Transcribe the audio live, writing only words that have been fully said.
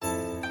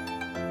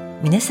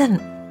皆さん、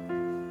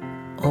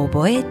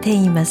覚えて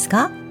います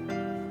か？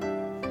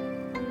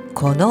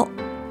この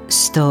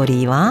ストー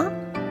リーは、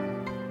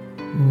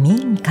ミ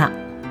ンカ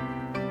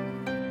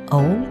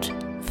Old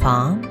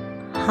Farm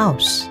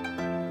House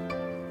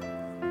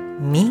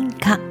ミン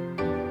カ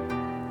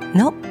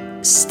の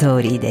スト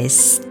ーリーで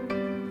す。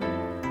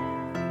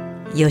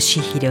よし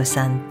ひろ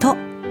さんと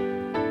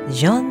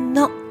ジョン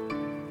の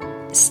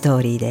スト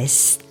ーリーで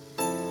す。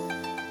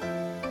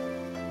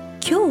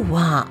今日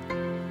は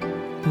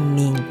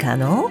ミンカ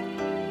の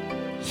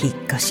引っ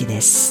越し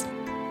です。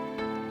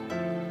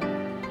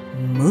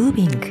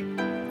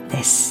Moving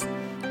です。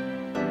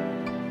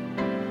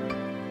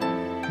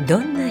ど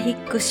んな引っ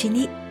越し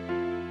に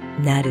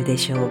なるで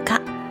しょうか？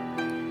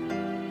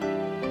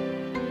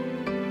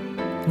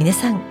皆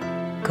さん、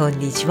こん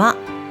にちは。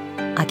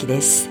あきで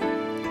す。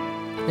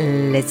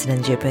Let's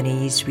Learn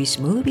Japanese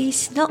with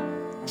Movies の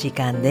時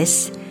間で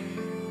す。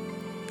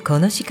こ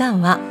の時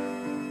間は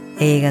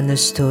映画の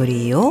ストー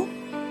リーを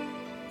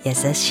優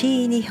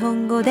しい日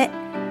本語で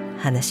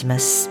話しま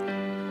す。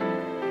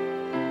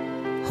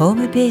ホー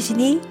ムページ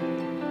に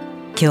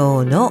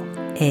今日の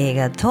映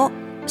画と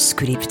ス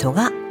クリプト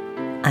が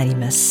あり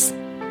ます。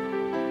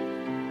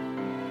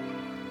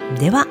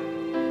では、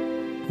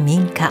ミ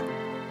ンカ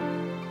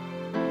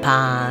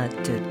パ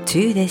ート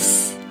2で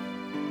す。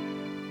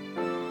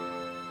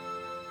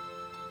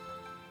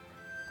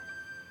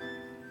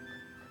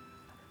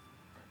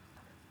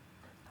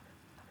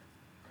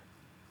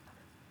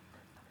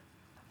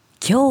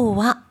今日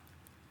は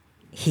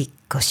引っ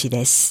越し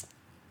です。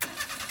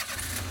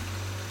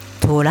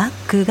トラ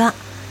ックが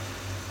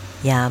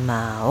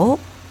山を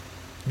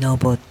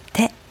登っ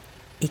て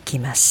いき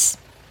ます。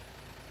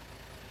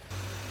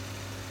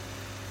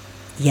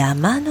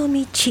山の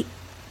道。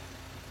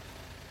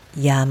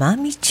山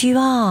道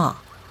は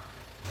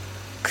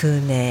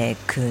くね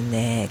く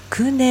ね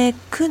くね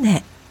く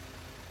ね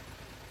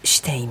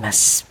していま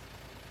す。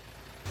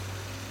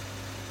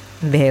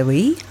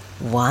Very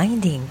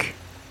winding。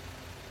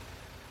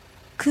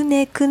く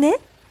ねくね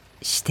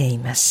してい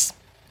ます。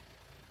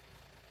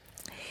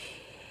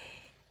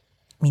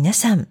皆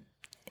さん、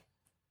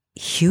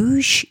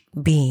huge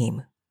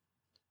beam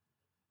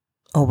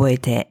覚え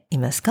てい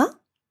ますか？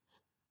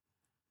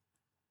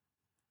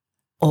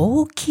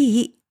大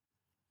きい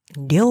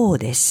量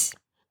です。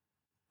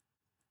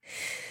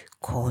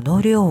こ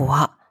の量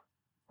は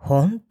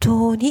本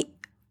当に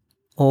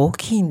大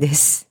きいんで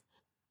す。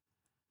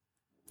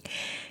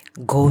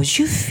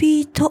50フ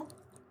ィート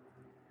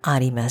あ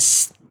りま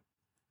す。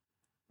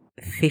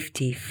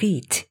50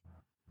 feet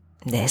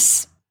で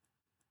す。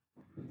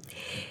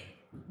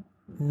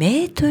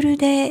メートル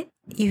で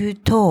言う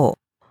と、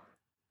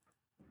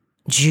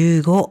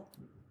15、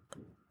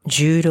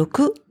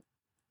16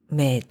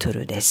メート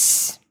ルで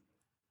す。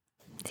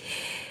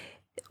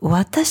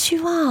私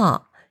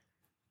は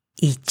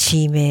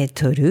1メー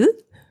ト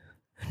ル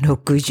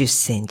60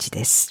センチ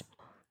です。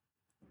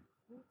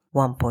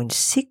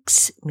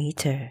1.6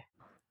 meter。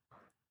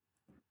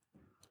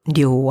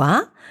量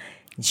は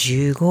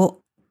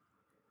15、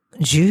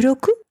16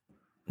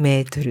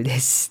メートルで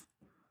す。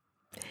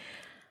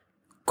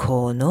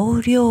こ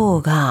の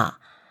量が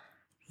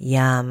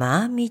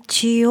山道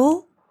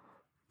を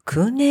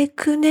くね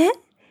くね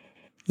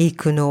行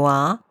くの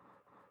は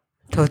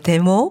とて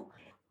も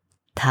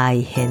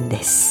大変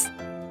です。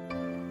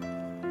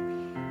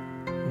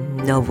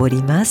登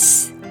りま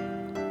す。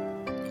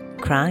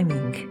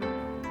climbing。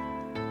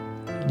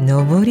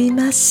登り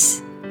ま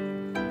す。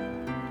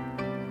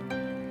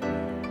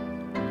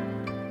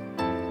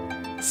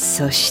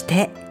そし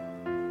て、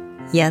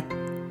やっ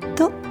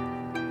と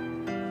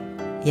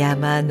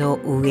山の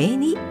上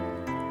に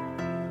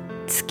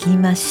着き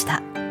まし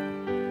た。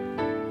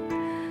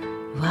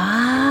わ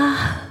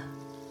あ、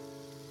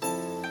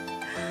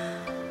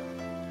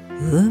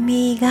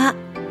海が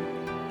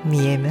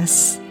見えま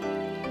す。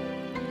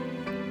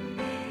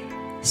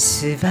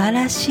素晴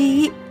ら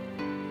しい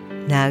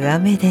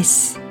眺めで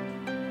す。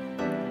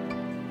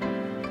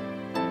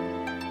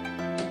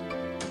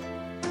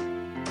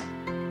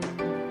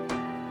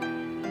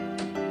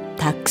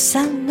たく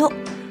さんの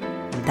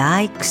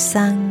大工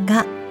さん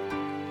が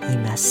い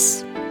ま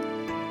す。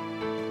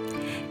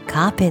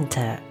カーペン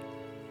ター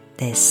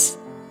です。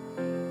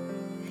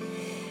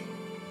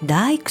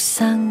大工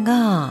さん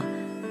が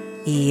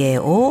家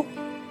を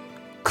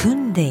組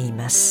んでい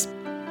ます。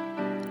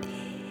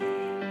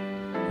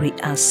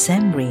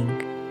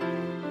reassembling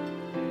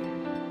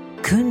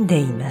組んで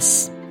いま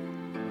す。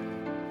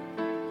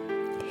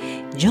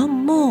ジョ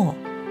ンも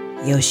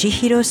ヨシ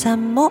ヒロさ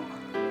んも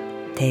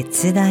手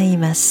伝い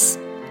ます。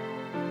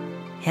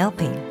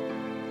helping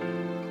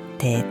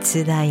手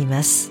伝い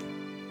ます。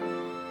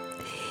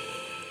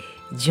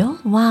ジ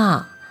ョン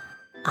は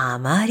あ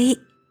まり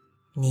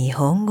日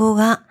本語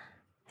が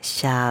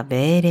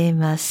喋れ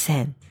ま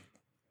せん。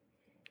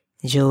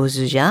上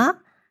手じゃ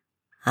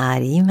あ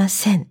りま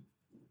せん。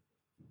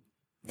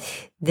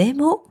で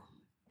も、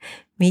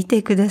見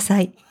てくだ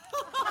さい。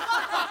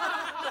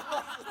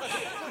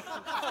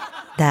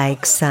大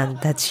工さん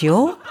たち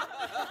を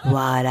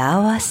笑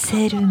わ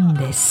せるん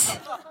です。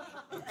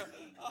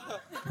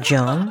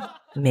John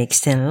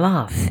makes them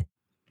laugh.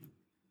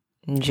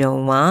 ジョ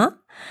ンは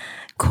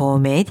コ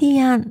メデ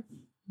ィアン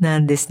な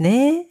んです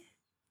ね。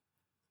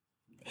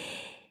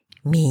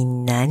み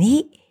んな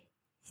に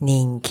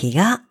人気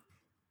が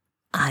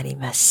あり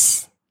ま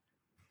す。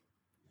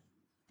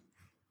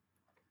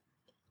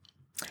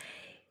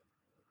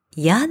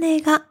屋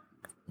根が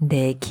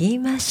でき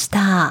まし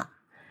た。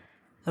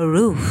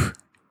roof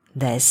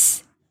で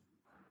す。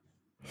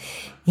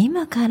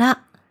今か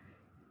ら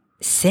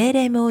セ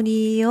レモ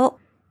ニーを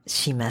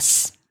しま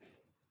す。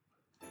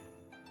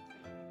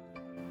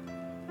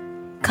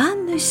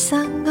神主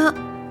さんが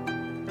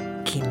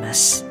来ま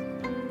す。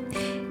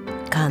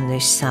神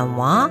主さん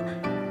は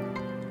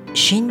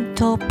神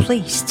道プ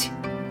リス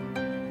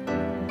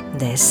ト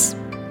です。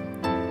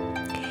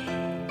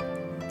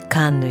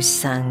神主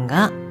さん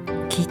が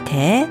来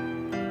て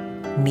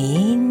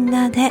みん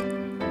なで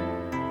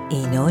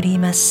祈り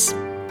ます。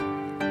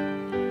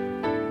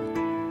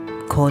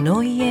こ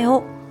の家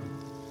を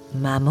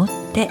守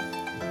って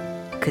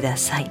くだ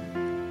さい。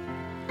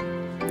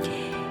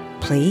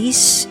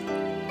Please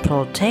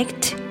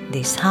protect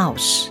this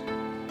house.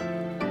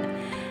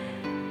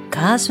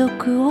 家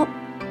族を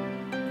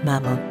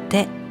守っ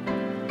て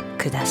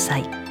くださ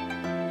い。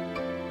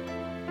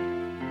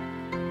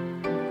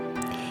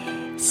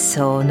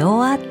そ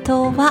の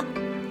後は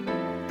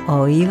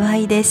お祝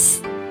いで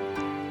す。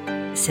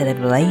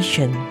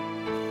Celebration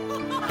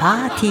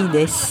パーティー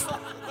です。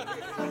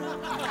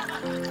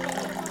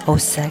お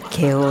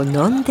酒を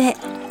飲んで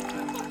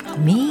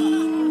み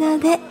んな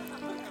で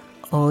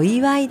お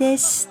祝いで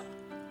す。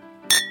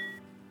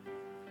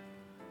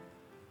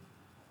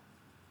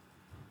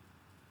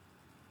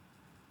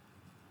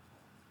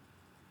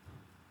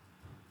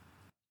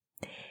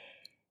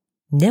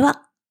で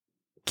は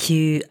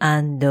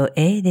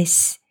Q&A で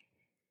す。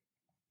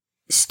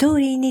ストー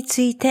リーに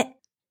ついて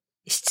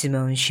質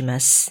問しま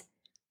す。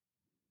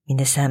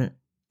皆さん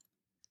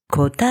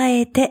答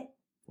えて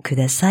く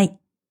ださい。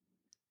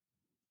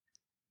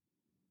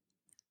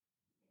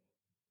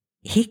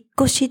引っ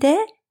越しで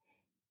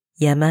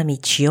山道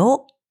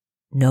を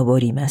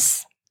登りま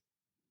す。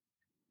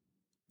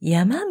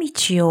山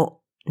道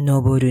を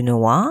登る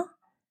のは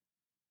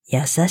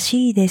優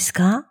しいです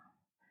か？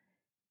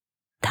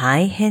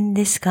大変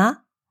です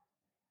か？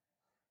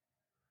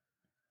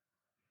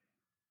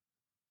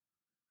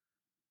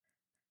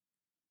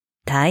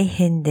大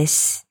変で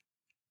す。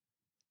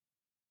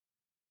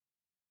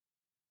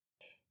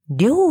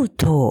りょう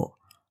と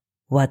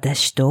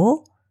私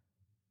と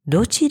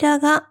どちら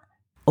が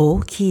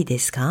大きいで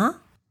す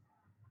か？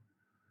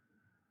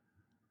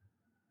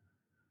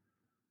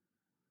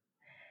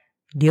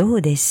りょ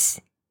うで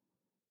す。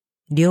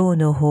りょう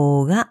の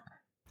方が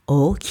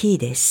大きい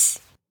で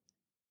す。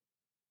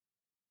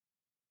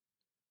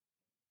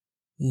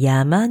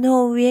山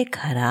の上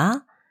か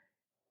ら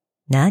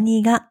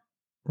何が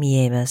見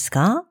えます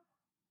か？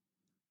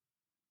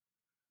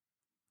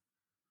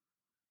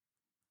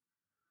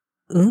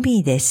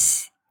海で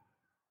す。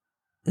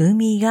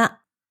海が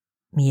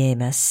見え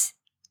ます。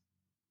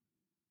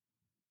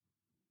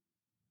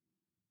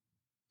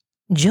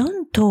ジョ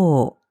ン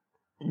と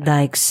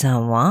ライクさ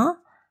んは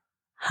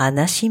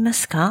話しま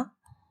すか？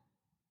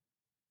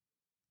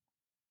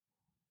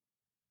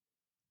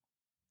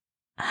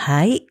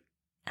はい、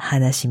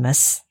話しま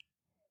す。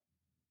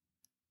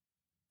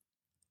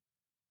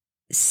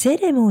セ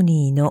レモ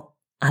ニーの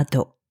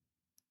後、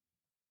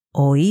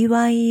お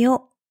祝い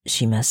を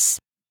します。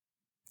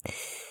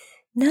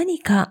何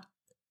か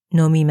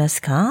飲みま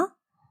すか？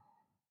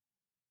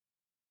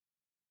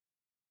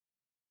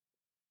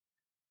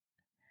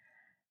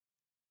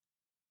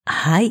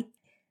はい、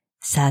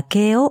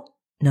酒を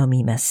飲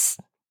みます。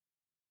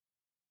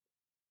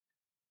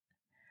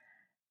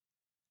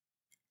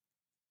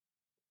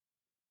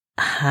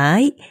は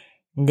い、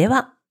で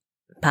は、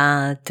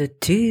パート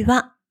2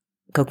は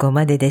ここ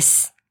までで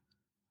す。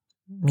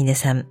皆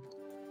さん、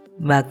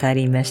わか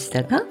りまし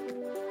たか？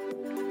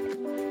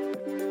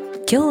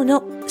今日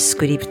のス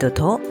クリプト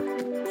と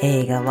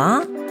映画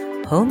は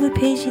ホーム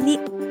ページに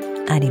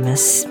ありま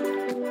す。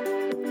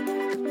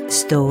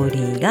ストーリ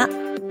ーが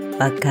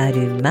わか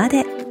るま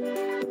で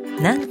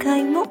何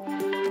回も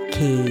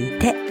聞い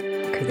て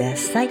くだ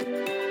さい。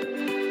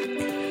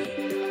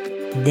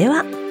で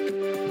は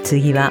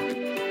次は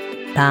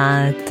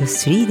パート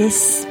3で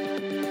す。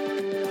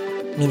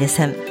皆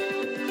さん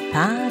パ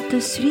ート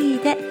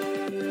3で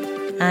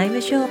会い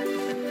ましょう。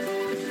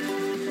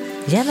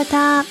じゃあま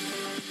た。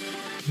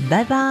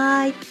バイ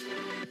バイ。